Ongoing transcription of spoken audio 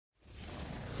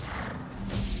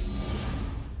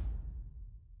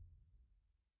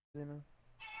Cena?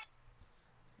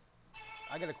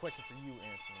 I got a question for you,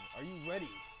 Anthony. Are you ready?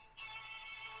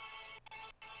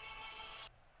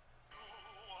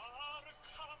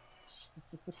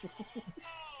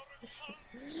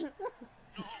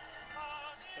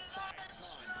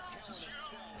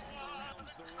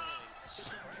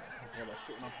 Well, that's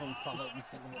shit my tongue come out and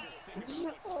sing it. Just think about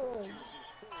what tortures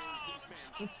and horrors these men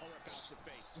are about to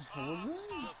face. Just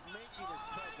making his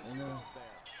presence felt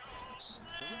there.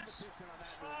 The repetition on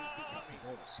that move is becoming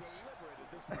deliberate at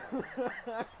this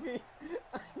point.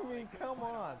 I mean, come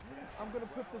on. I'm going to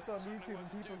put this on YouTube and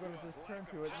people are going to just turn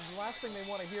to it. And the last thing they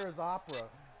want to hear is opera.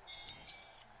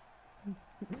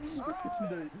 It's a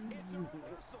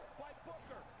reversal by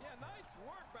Booker. Yeah, nice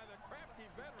work by the crafty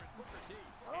veteran Booker T.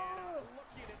 And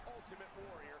looking at Ultimate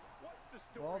Warrior, what's the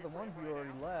story? Well, the one viewer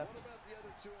already left. What about the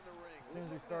other two in the ring? As soon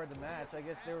as we started the match, I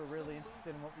guess they were really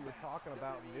interested in what we were talking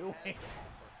about and doing.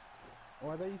 Oh,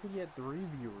 I thought you said you had 3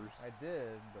 viewers. I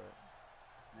did, but...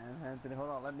 Man, Anthony, hold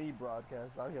on. Let me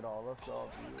broadcast. I'll get all of y'all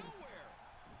viewers.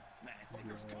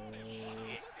 Booker's caught him.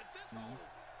 Look at this hole.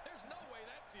 There's no way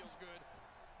that feels good.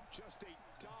 Just a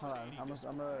dominating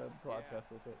I'm gonna broadcast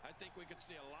with it. I think we could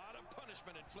see a lot of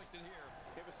punishment inflicted here.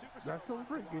 If a superstar That's so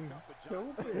freaking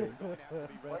stupid.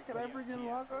 Why can I freaking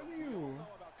lock on you? We all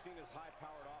know about Cena's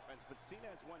high-powered offense, but Cena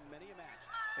has won many a match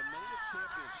and many a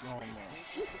championship.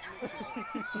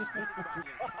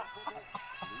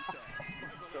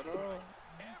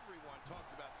 Everyone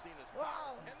talks about Cena's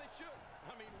power, and they should.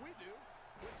 I mean, we do.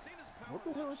 When Cena's power, what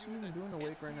the hell is she even doing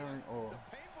awake right now? Oh,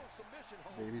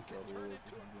 baby trouble.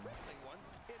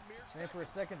 Man, for a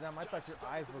second time, I thought your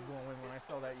eyes were glowing when I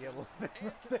saw that yellow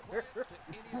thing right there.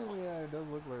 Oh yeah, it does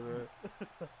look like that.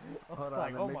 I was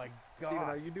like, oh my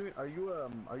god. Steven, are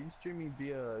you streaming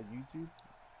via YouTube?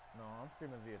 No, I'm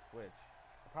streaming via Twitch.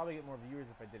 I'll probably get more viewers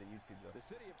if I did it YouTube though. The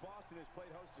city of Boston has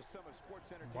played host to some of sports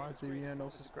entertainment. Why is there no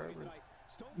subscribers?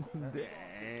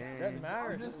 Doesn't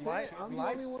matter. I'm just saying, I'm the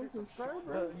only one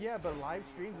subscriber. Yeah, but live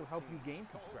streams will help you gain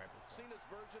subscribers.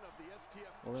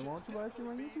 Well, then won't you live stream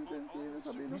on YouTube then,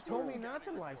 Steven? You told me not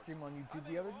to live stream on YouTube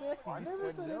the other day. I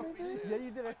never said anything. Yeah,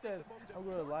 you did. I said, I'm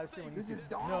going to live stream on YouTube. This is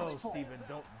no, Steven,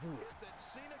 don't do it.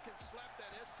 Cena can slap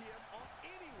that STF on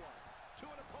anyone. To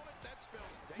an opponent, that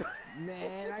spells danger.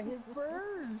 Man, I hit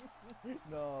first.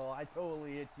 No, I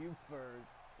totally hit you first.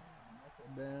 That's a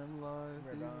damn lie.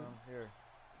 Here.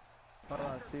 Hold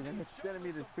on, Steven. It's sending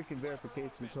me this freaking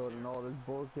verification code and all this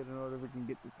bullshit in order we can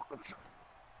get this.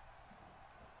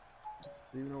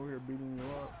 Steven over here beating you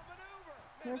up.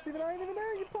 Yeah, Steven, I ain't even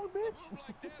there, you punk bitch.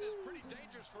 Like that is pretty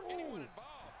dangerous for anyone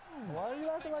involved. Why are you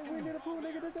acting like we did a pool,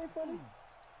 nigga? This ain't funny.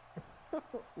 Nice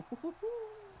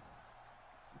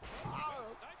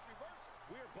reversal.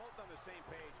 We are both on the same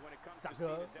page when it comes to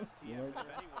Cena's STF. If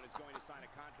anyone is going to sign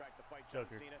a contract to fight John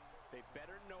Cena, they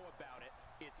better know about it.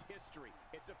 It's history.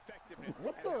 It's effectiveness.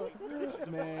 What the?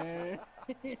 Man.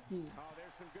 Oh,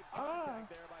 there's some good contact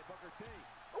there by Booker T.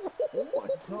 Oh my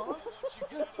god. Once you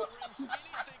get out of the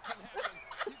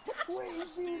ring, anything can happen. Wait,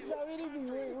 Steven's not hitting me.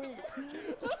 Wait.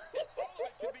 All of it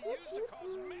can be used to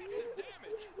cause massive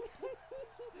damage.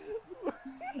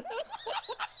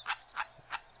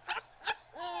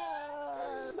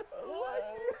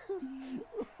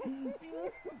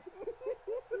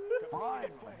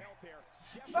 Fine. Full health here.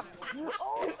 Definitely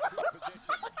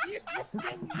position.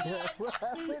 What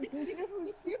happened?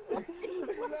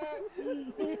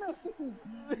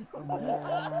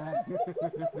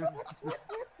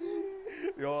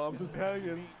 Yo, I'm just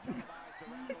hanging.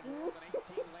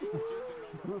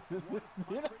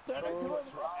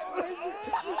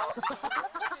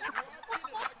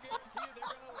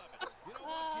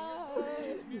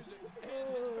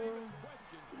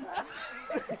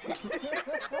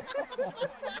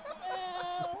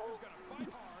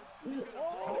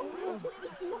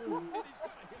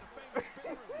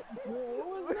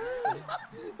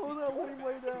 Hold on, let him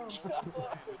lay down.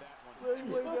 Let him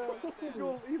lay down.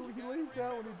 He lays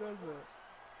down when he does that.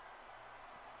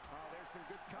 Oh, there's some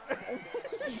good contact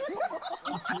there.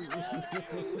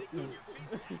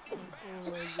 Oh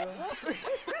my god.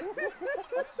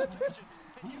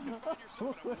 And you can find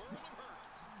yourself in a world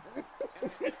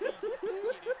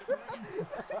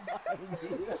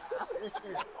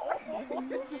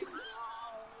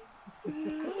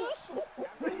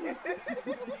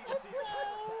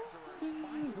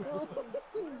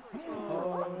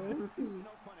of hurt.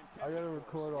 I gotta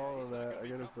record all of that. I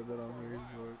gotta put that on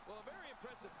Facebook. Well, a very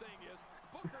impressive thing is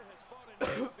Booker has fought in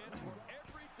main events for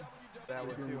every WWE. That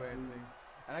one too, Anthony.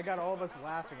 And I got all of us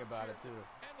laughing about it too.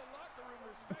 And the locker room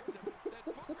respects him. That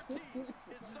Booker T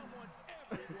is someone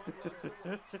everyone loves to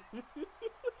watch.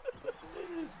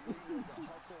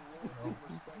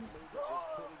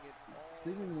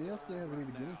 Steven Neal's gonna have to be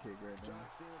the guinea pig right now.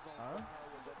 Huh?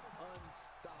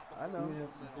 I know. You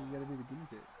gotta be the guinea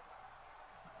pig.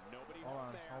 Hold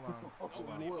on. Also,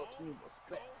 royal team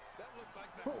respect.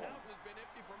 Hold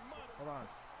on.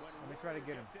 Let me try to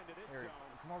get him. Here,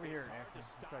 come over here, Nick.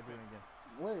 Let's try doing it again.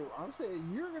 Wait, I'm saying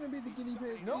you're gonna be the guinea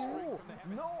pig. No,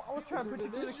 I was trying to put you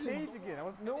through the cage again.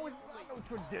 No, it's not no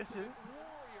tradition.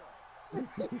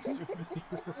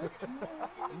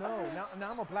 No,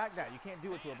 now I'm a black guy. You can't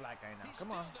do it to a black guy now.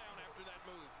 Come on.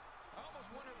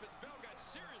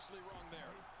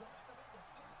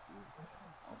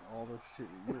 All the shit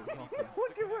you were talking.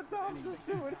 Look at what Dom's just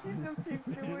doing. He just keeps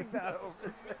doing that over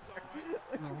there.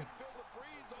 I'm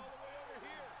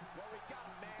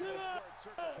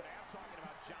talking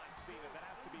about John Cena. That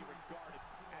has to be regarded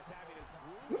as having as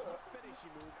brutal a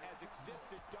finishing move as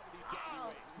exists in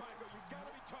WWE. Michael, you got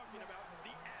to be talking about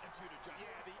the attitude adjustment.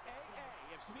 Yeah, the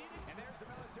AA have seen it, and there's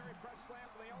the military press slam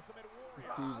for the Ultimate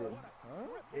Warrior. Steven, What a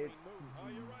crippling move.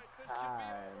 oh, you're right. This should be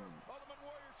over. Ultimate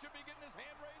Warrior should be getting his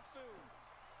hand raised soon.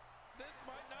 This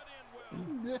might not end well.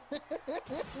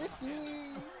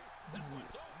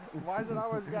 Why's it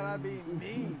always gotta be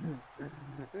me?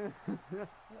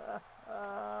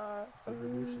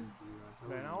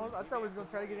 Man, I thought we was gonna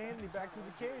try to get Anthony back to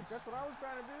the cage. That's what I was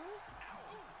trying to do.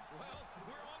 Well,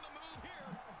 we're on the move here.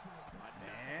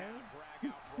 Man.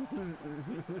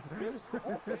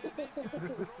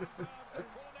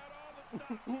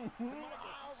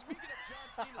 Speaking of John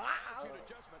Cena's attitude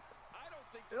adjustment, I don't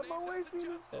think the name does it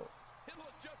justice. It'll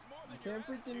adjust more than Can't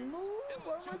freaking move.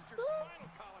 It'll adjust your spinal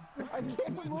column. I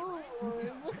can't move.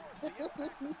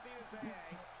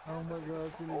 Oh my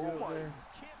God, Cena got there.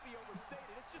 Can't be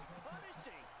overstated. It's just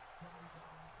punishing.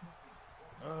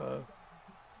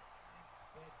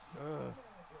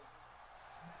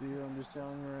 Steve, I'm just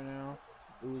telling you right now,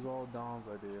 it was all Dom's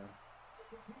idea.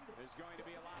 There's going to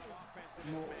be a lot of offense in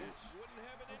this match. Wouldn't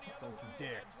have it any other way.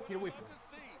 Dare. That's what Get away I from love him. to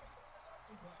see.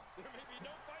 There may be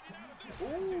no fighting out of this.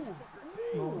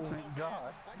 Oh, thank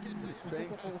God.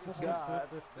 Thank God.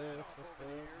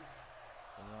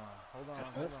 Hold on.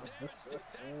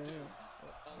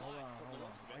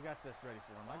 I got this ready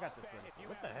for him.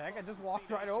 What the heck? I just walked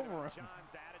right over him.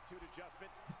 John's attitude adjustment.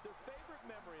 Their favorite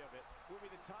memory of it will be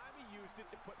the time he used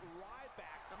it to put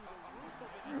Ryback through the roof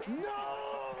of his head.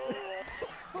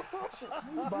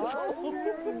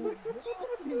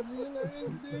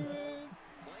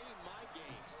 Playing my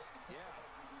games. Yeah,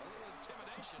 a little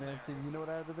intimidation Man, there. Steve, you know what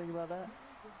I have to think about that?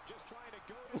 Just trying to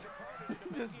goad his opponent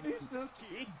into making him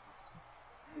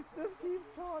Just keeps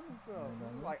taunting himself.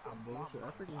 It's like, I'm Bullshit.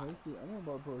 I freaking hate Steve. I'm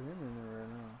about to put him in there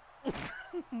right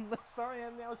now. sorry,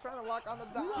 Anthony. I was trying to lock on the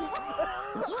dot.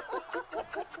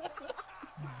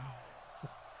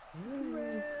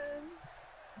 Man.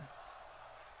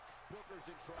 Booker's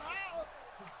in trouble.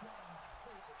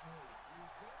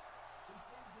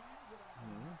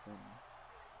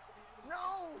 No!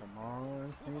 Come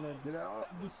on, Cena, get out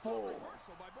before.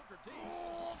 Reversal by Booker T.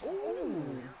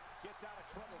 Gets out of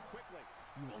trouble quickly.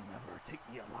 You will never take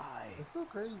me alive. It's so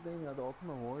crazy thing that the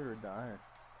Ultimate Warrior died.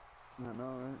 I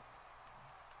know, right?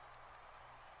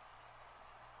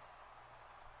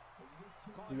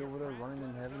 You over there running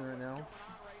in heaven right now?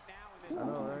 I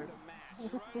know, right?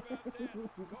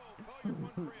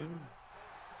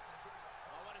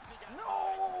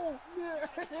 No!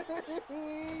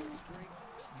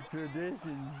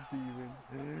 Tradition, Steven.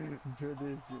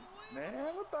 Tradition. Man,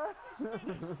 what the?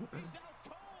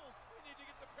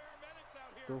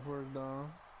 Go for it,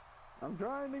 Dom. I'm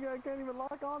trying, nigga. I can't even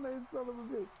lock on that son of a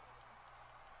bitch.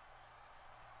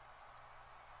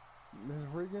 This is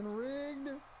freaking rigged.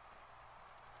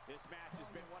 This match has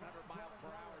been 100 miles per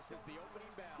hour since the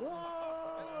opening bell.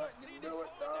 What? You do it,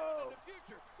 dog. In the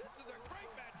future. This is a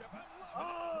great matchup. I'm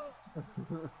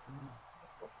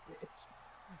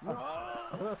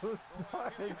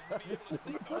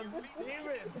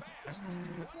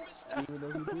Even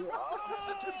though he did.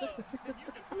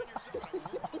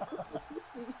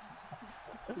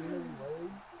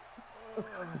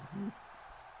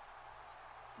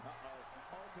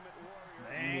 Ultimate Warrior.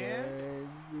 Man.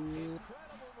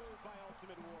 Incredible move by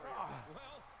Ultimate Warrior.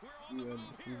 Well, we're on the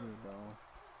move here.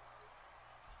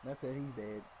 That's it, he's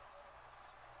dead.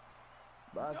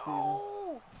 Bye,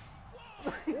 No!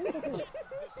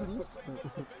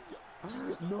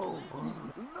 No!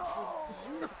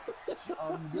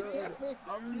 I'm good.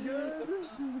 I'm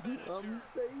good. I'm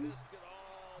safe.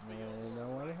 Man, now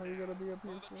why the hell you gotta be up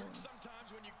here for? Sometimes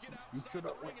when you get You outside should the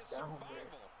have ring went is down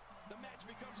survival. The match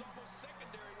becomes almost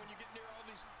secondary when you get near all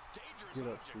these dangerous Get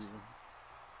up, objects. Steven.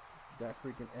 That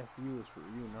freaking FU is for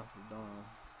you, not for Don.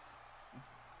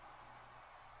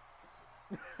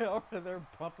 Over there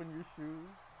pumping your shoes.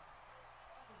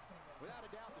 Without a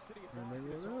doubt, the city of And Boston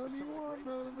they is go, home what to do you some of the want,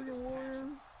 bro? greatest The into freaking this Warriors?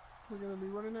 passion. They're gonna be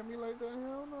running at me like that?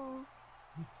 Hell no.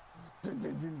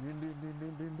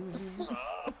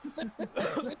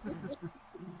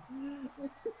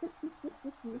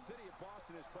 The city of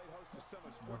Boston has played host to some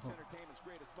of sports entertainment's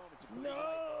greatest moments, including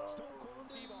tonight. Stone Cold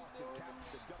Steve Austin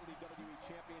captured the WWE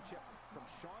Championship from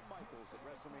Shawn Michaels at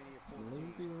WrestleMania Let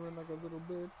me 14. see him run like a little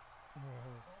bitch.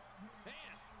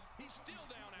 Man, he's still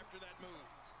down after that move.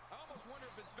 I almost wonder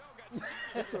if his bell got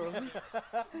seriously hit there.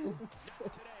 Not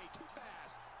today, too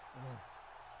fast.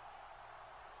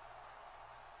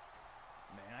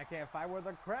 Man, I can't find where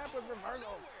the crap was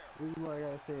reversal. This is what I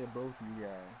gotta say to both of you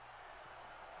guys.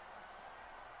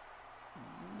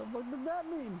 What does that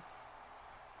mean?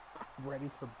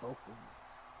 Ready for both of you.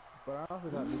 But I also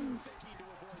got this. 15 to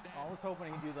avoid that. I was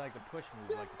hoping he'd do like the push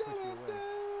move, like to push you away.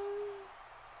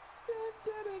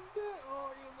 Oh,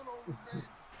 you little bitch.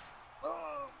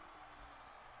 Oh.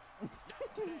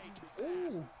 Not today, too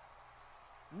fast.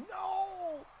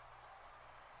 No!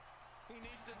 He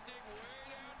needs to dig way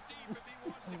down deep if he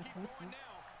wants to keep going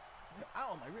now.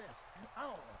 Ow, my wrist.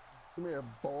 Ow. Come here,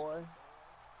 boy.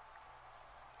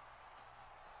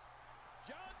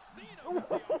 John Cena with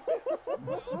the offense.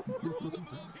 Well, we're on the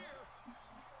move here.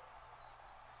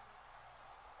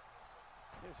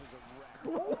 This is a wreck.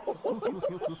 Oh, my.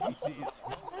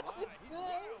 He's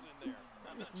wild in there.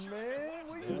 I'm not sure I Man, can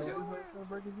what watch you this. doing? Gonna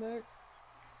break his neck.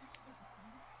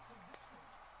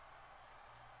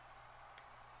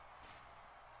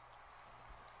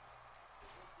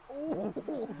 Oh,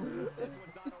 This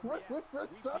one's not over yet. For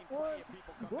We've seen plenty someone. of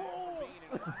people come back from being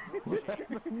in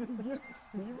a shape.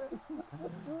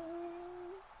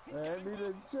 I need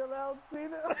to chill out,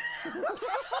 Cena.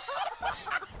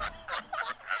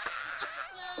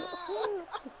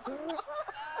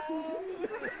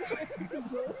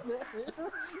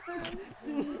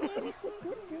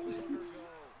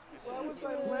 Why was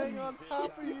I laying on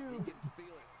top of you? You can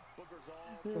feel it. Booger's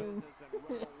all business and Rebel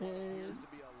what appears to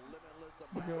be a limitless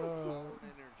amount of power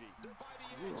and energy. By the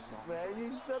edge. Man, you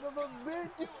son of a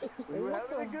bitch. We were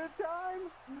having a good time.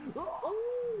 I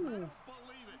don't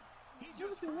believe it. He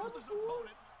just hurled his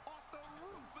opponent off the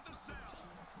roof of the cell.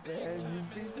 Big And time you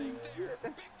mistake there.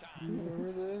 Big time. You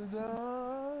remember this,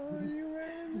 John? You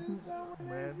remember this, John?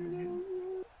 Man,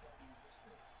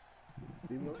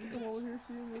 Steven, don't you come over here,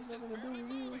 Steven. There's nothing to do Barely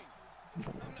with you. moving. I'm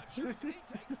not sure what he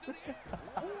takes to the air.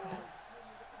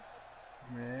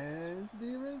 Man,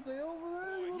 Steven, stay over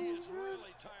there. Boy, he little is shit.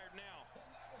 really tired now.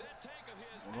 That tank of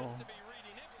his has to be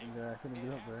reading empty. Yeah, I couldn't It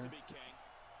get up has there. to be, King.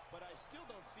 But I still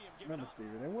don't see him giving Remember, up.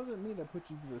 Steven, it wasn't me that put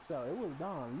you to the cell. It was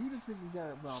Dom. You just freaking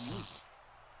got it from me.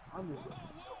 I'm just like,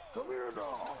 come here,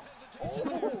 Dom.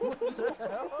 what the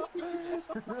hell?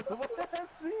 What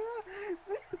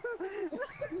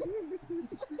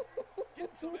Get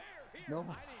some air here. No.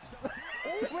 I need some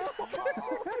too.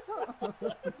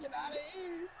 Get out of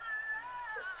here.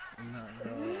 No.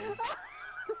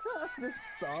 This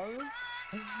song?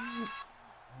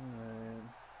 Man.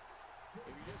 If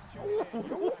you just tune in,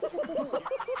 you're watching what's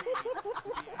guaranteed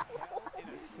to be a hell in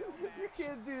a cell match. You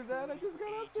can't do that. I just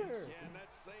got up there. Yeah, and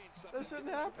that's saying something. That shouldn't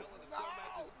happen. Hell in a cell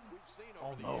matches we've seen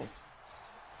over the no. years.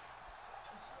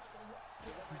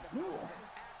 Delivering the power of an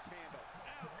axe handle.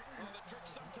 Well, the trick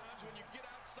sometimes when you get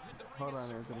outside the ring Hold is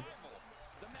on, Anthony. survival.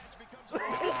 The match becomes a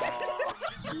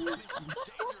dangerous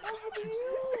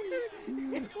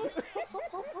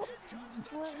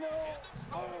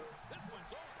This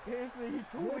one's over. Anthony, he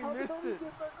totally How the hell missed did he it.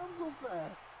 get back up so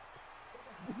fast?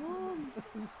 Oh,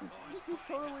 his He body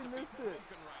totally has to be missed it.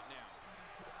 broken right now.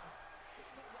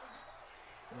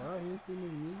 No, he didn't see me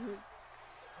music.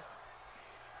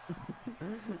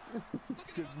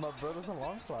 Because my brother's a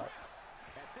long shot.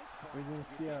 At this point, We're gonna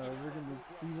see we're gonna do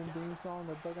Steven theme song,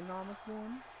 the Thugonomics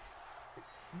one.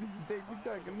 Basic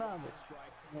economics.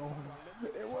 No,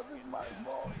 it wasn't my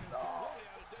fault. No. Really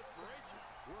out of desperation.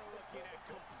 we're looking at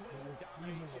complete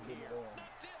Steven domination did here. it all.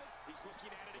 Not this. He's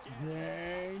looking at it again.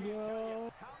 There you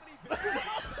go. How many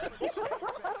victories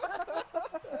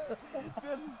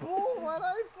That's bull. Why'd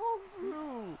I fall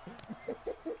through?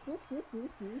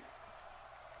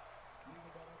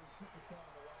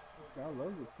 God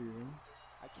loves it, Steven.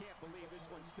 I can't believe this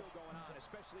one's still going on,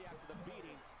 especially after the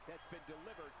beating that's been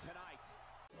delivered tonight.